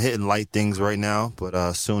 I'm hitting light things right now,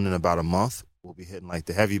 but soon in about a month, we'll be hitting like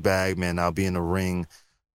the heavy bag, man. I'll be in the ring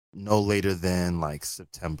no later than like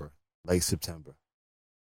September, late September.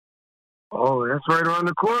 Oh, that's right around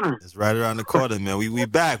the corner. It's right around the corner, man. We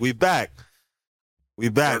back, man.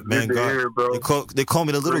 Good to hear, bro. They call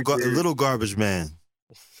me the little Garbage Man.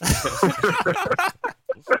 That's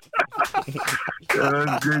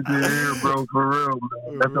good to hear, bro. For real,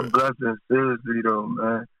 man. That's a blessing, seriously, though,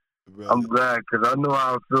 man. Bro. I'm glad, because I know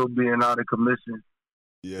how I feel being out of commission.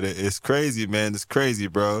 Yeah, it's crazy, man. It's crazy,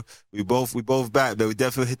 bro. We both back, man. We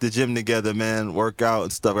definitely hit the gym together, man. Work out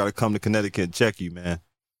and stuff. Got to come to Connecticut and check you, man.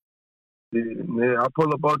 Yeah, I'll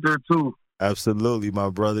pull up out there, too. Absolutely, my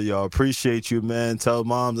brother. Y'all appreciate you, man. Tell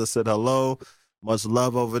moms I said hello. Much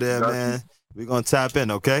love over there, man. We're going to tap in,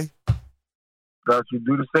 okay? Got you.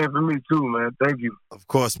 Do the same for me, too, man. Thank you. Of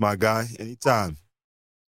course, my guy. Anytime.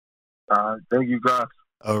 Thank you, guys.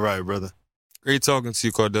 All right, brother. Great talking to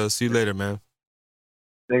you, Chordale. See you later, man.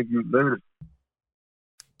 Thank you. Later.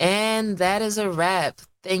 And that is a wrap.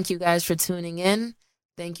 Thank you guys for tuning in.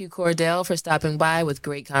 Thank you, Chordale, for stopping by with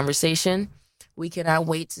great conversation. We cannot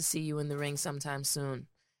wait to see you in the ring sometime soon.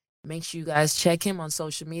 Make sure you guys check him on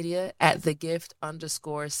social media at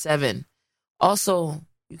thegift_7. Also,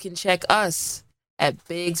 you can check us at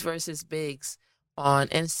Bigs vs. Bigs on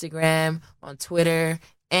Instagram, on Twitter,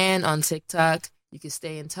 and on TikTok. You can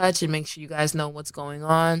stay in touch and make sure you guys know what's going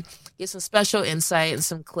on. Get some special insight and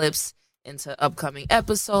some clips into upcoming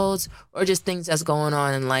episodes or just things that's going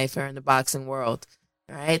on in life or in the boxing world.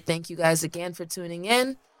 All right. Thank you guys again for tuning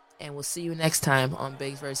in, and we'll see you next time on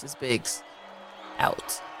Bigs vs. Bigs.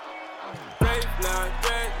 Out.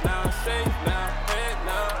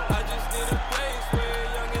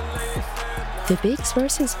 The Bigs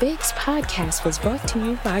vs. Bigs podcast was brought to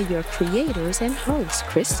you by your creators and hosts,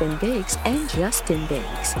 Kristen Biggs and Justin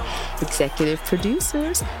Biggs. Executive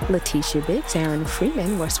producers, Letitia Biggs, Aaron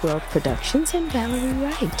Freeman, Westworld Productions, and Valerie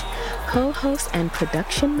Wright. Co-host and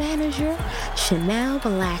production manager, Chanel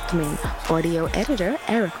Blackman. Audio editor,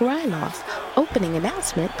 Eric Ryloff. Opening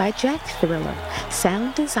announcement by Jack Thriller.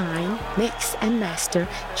 Sound design, mix, and master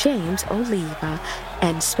James Oliva.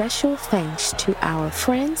 And special thanks to our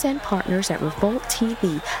friends and partners at Revolt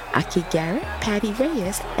TV, Aki Garrett, Patty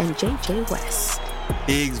Reyes, and JJ West.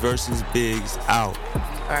 Biggs versus Biggs out.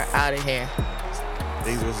 Are out of here.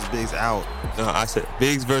 Biggs versus Biggs out. No, I said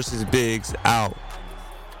Biggs versus Biggs out.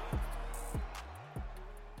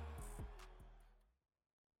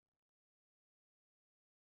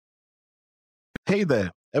 Hey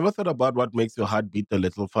there, ever thought about what makes your heart beat a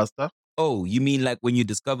little faster? Oh, you mean like when you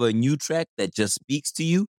discover a new track that just speaks to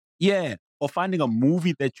you? Yeah, or finding a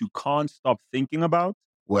movie that you can't stop thinking about?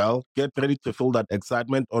 Well, get ready to feel that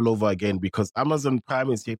excitement all over again because Amazon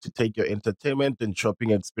Prime is here to take your entertainment and shopping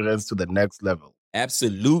experience to the next level.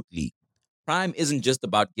 Absolutely. Prime isn't just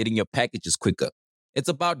about getting your packages quicker. It's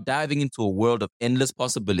about diving into a world of endless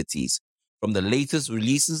possibilities, from the latest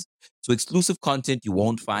releases to exclusive content you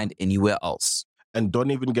won't find anywhere else. And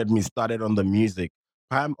don't even get me started on the music.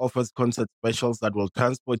 Prime offers concert specials that will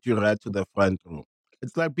transport you right to the front row.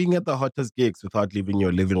 It's like being at the hottest gigs without leaving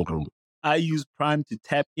your living room. I use Prime to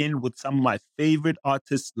tap in with some of my favorite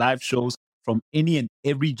artists' live shows from any and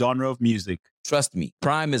every genre of music. Trust me,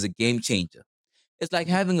 Prime is a game changer. It's like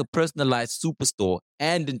having a personalized superstore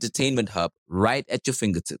and entertainment hub right at your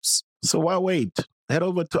fingertips. So why wait? Head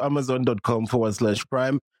over to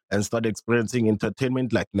amazon.com/prime and start experiencing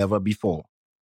entertainment like never before.